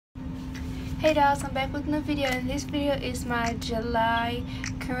Hey dolls, I'm back with a new video, and this video is my July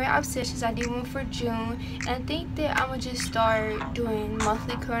current obsessions. I did one for June, and I think that I'm gonna just start doing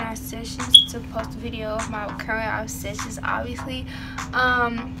monthly current obsessions to post a video of my current obsessions. Obviously,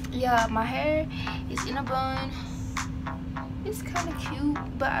 yeah, my hair is in a bun. It's kind of cute,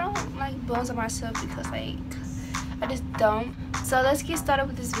 but I don't like buns on myself because like I just don't. So let's get started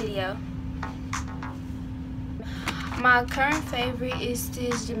with this video. My current favorite is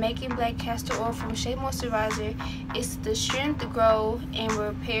this Jamaican black castor oil from Shea Moisturizer. It's the Strength, Grow, and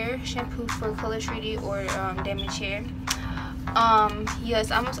Repair shampoo for color treated or damaged hair. Yeah, it's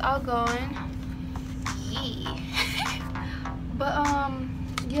almost all gone. Yeah. But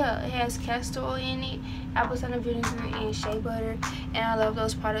yeah, it has castor oil in it, apple cider vinegar, and shea butter. And I love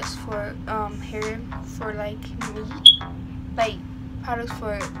those products for hair, for like me, like products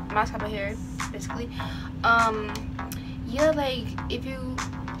for my type of hair, basically. Yeah, like if you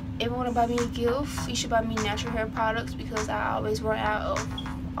ever want to buy me a gift, you should buy me natural hair products because I always run out of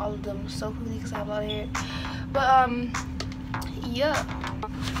all of them so quickly because I have a lot of hair. But yeah.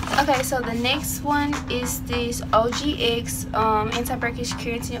 Okay, so the next one is this OGX anti-breakage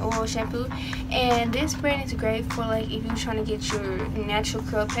keratin oil shampoo, and this brand is great for like if you're trying to get your natural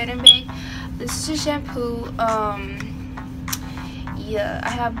curl pattern back. This is a shampoo. Yeah, I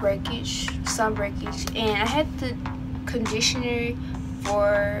have breakage, some breakage, and I had the conditioner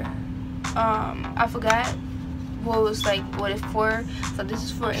for I forgot what was like what it's for. So this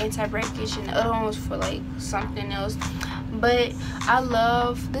is for anti-breakage, and the other one was for like something else. But I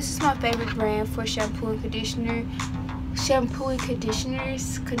love, this is my favorite brand for shampoo and conditioner.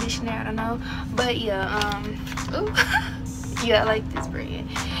 Conditioner, I don't know, but yeah, ooh. Yeah, I like this brand,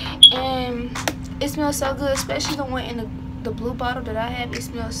 and it smells so good, especially the one in the blue bottle that I have. It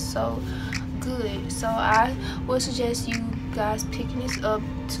smells so good, so I would suggest you guys picking this up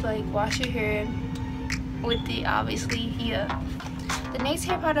to like wash your hair with it, obviously. Yeah, the next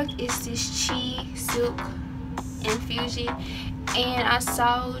hair product is this Chi Silk Infusion, and I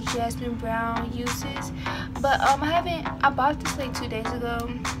saw Jasmine Brown uses, but I bought this like 2 days ago.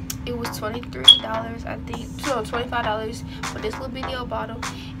 It was $23, I think, so $25 for this little video bottle,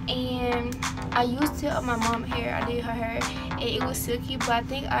 and I used it on my mom's hair. I did her hair, and it was silky, but I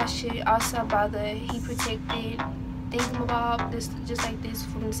think I should also buy the heat protected thingamabob, this just like this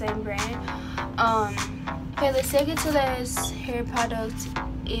from the same brand. Okay, the second to last hair product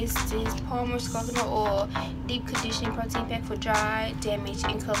is this Palmer's coconut oil deep conditioning protein pack for dry, damaged,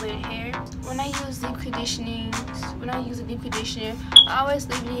 and colored hair. When I use a deep conditioner, I always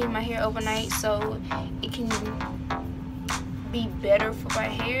leave it in my hair overnight so it can be better for my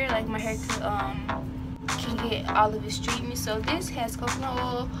hair. Like my hair can get all of its treatment. So this has coconut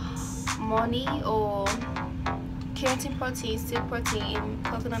oil, money oil, keratin protein, silk protein, and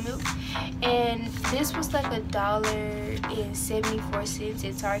coconut milk, and this was like $1.74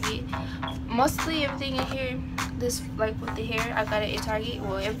 at Target. Mostly everything in here, this like with the hair, I got it at Target.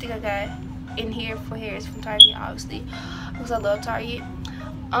 Well, everything I got in here for hair is from Target, obviously, because I love Target.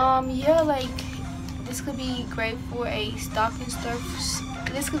 Yeah, like this could be great for a stocking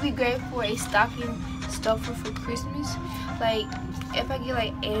stuffer. This could be great for a stocking stuffer for Christmas. Like if I get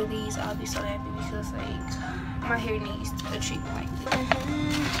like 8 of these, I'll be so happy because like my hair needs a treatment like this.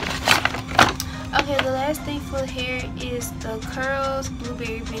 Okay, the last thing for hair is the Curls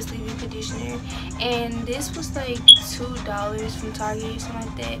Blueberry Mist Leave-In Conditioner, and this was like $2 from Target or something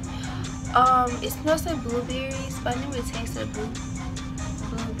like that. It smells like blueberries, but I never tasted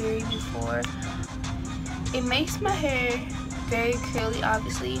blueberry before. It makes my hair very curly,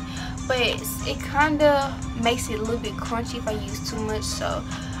 obviously, but it kind of makes it a little bit crunchy if I use too much, so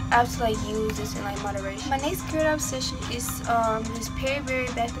I have to like use this in like moderation. My next current obsession is this Peri Berry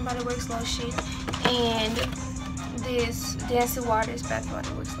Bath and Body Works lotion and this Dancing Waters Bath and Body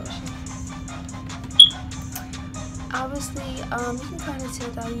Works lotion. Obviously, you can kind of tell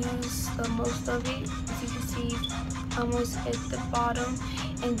that I use the most of it. As you can see, almost at the bottom,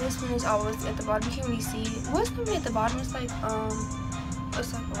 and this one is always at the bottom. You can't really see it. What's gonna be at the bottom? It's like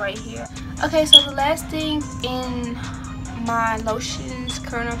right here. Okay, so the last thing in my lotions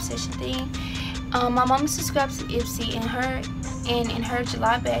current obsession thing, my mom subscribes to Ipsy, and in her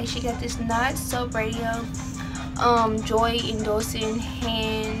July bag she got this Not Soap Radio joy endorsing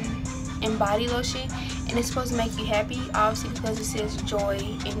hand and body lotion, and it's supposed to make you happy, obviously, because it says joy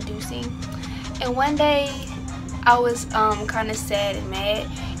inducing. And one day I was kind of sad and mad,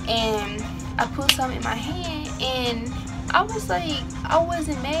 and I put some in my hand, and I was like, I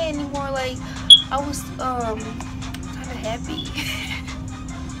wasn't mad anymore. Like I was kind of happy.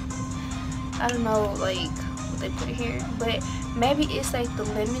 I don't know like what they put in here, but maybe it's like the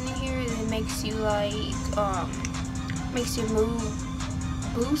lemon in here and makes you like makes your mood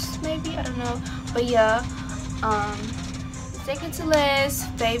boost, maybe, I don't know. But yeah, second to last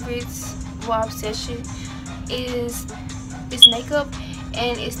favorites, well, obsession is this makeup,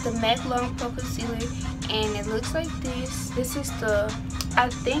 and it's the MAC Long Pro Concealer, and it looks like this. This is the, I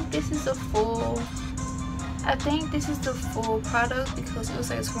think this is the full product, because it was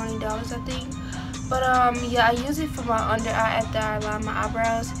like $20, I think. But yeah, I use it for my under eye after I line my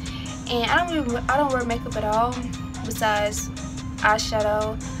eyebrows, and I don't wear makeup at all besides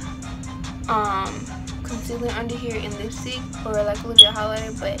eyeshadow, concealer under here, and lipstick, or like a little bit of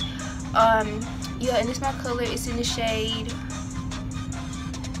highlighter. But yeah, and this is my color. It's in the shade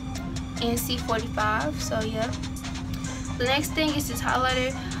NC45. So yeah, the next thing is this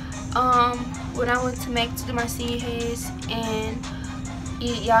highlighter. When I went to MAC to do my senior hairs, and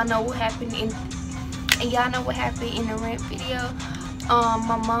y'all know what happened in the rent video.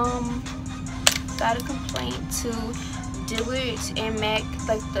 My mom got a complaint to Dillard's and MAC,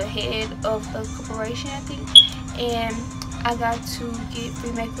 like the head of the corporation, I think, and I got to get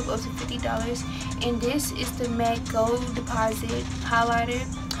free makeup up to $50. And this is the MAC Gold Deposit highlighter,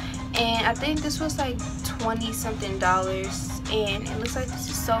 and I think this was like $20-something, and it looks like this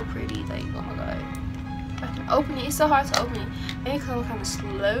is so pretty. Like, oh my god, if I can open it, it's so hard to open it, maybe because I'm kind of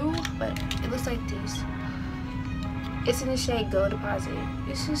slow, but it looks like this. It's in the shade Gold Deposit.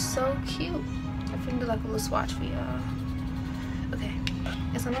 This is so cute. I'm gonna do like a little swatch for y'all. Okay,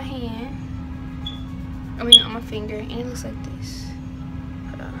 it's on my hand, I mean on my finger, and it looks like this.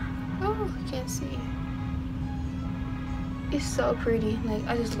 Hold on. Oh, I can't see it. It's so pretty. Like,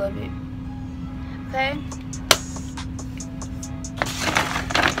 I just love it. Okay.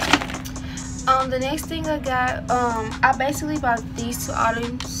 The next thing I got, I basically bought these two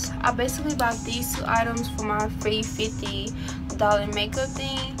items. For my free $50 makeup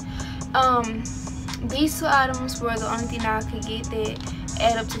thing. These two items were the only thing I could get that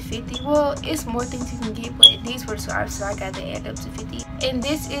add up to $50. Well, it's more things you can get, but these were the two items I got that add up to $50. And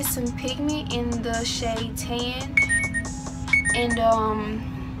this is some pigment in the shade Tan. And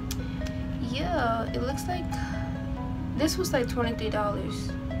yeah, it looks like this was like $23.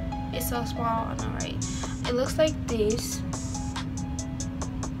 It's so small, I know, right? It looks like this.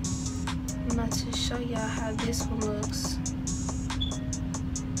 I'm about to show y'all how this one looks.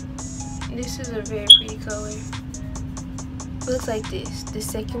 This is a very pretty color. It looks like this. The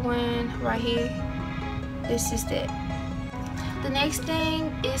second one right here, this is that. The next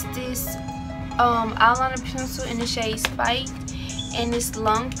thing is this eyeliner pencil in the shade Spike, and it's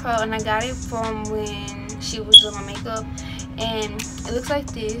Long Pro, and I got it from when she was doing my makeup, and it looks like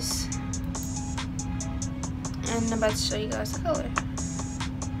this. And I'm about to show you guys the color.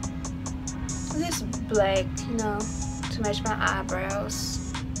 This black, you know, to match my eyebrows.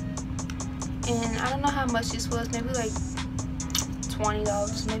 And I don't know how much this was, maybe like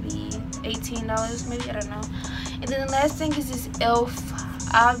 $20, maybe $18, maybe, I don't know. And then the last thing is this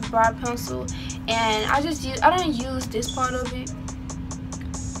e.l.f. eyebrow pencil, and I don't use this part of it.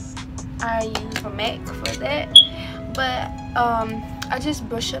 I use for MAC for that, but I just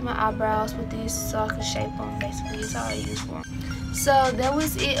brush up my eyebrows with this so I can shape them. Basically, it's all I use for them. So that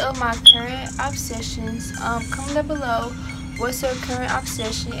was it of my current obsessions. Comment down below what's your current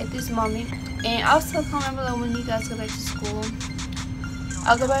obsession at this moment, and also comment below when you guys go back to school.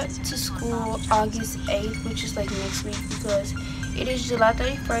 I'll go back to school August 8th, which is like next week, because it is July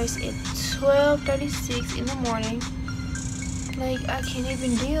 31st at 12:36 in the morning. Like, I can't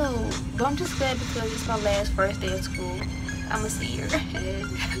even deal. But I'm just glad because it's my first day of school. I'm a senior.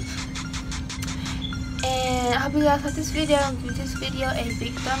 And I hope you guys like this video. Give this video a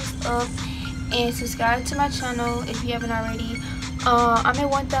big thumbs up and subscribe to my channel if you haven't already. I'm at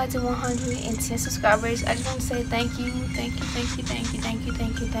 1,110 subscribers. I just want to say thank you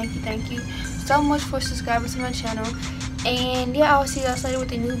so much for subscribing to my channel. And yeah, I'll see you guys later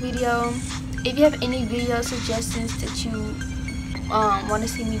with a new video. If you have any video suggestions that you want to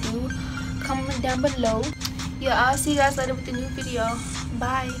see me do, comment down below. Yeah, I'll see you guys later with a new video.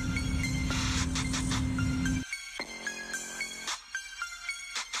 Bye.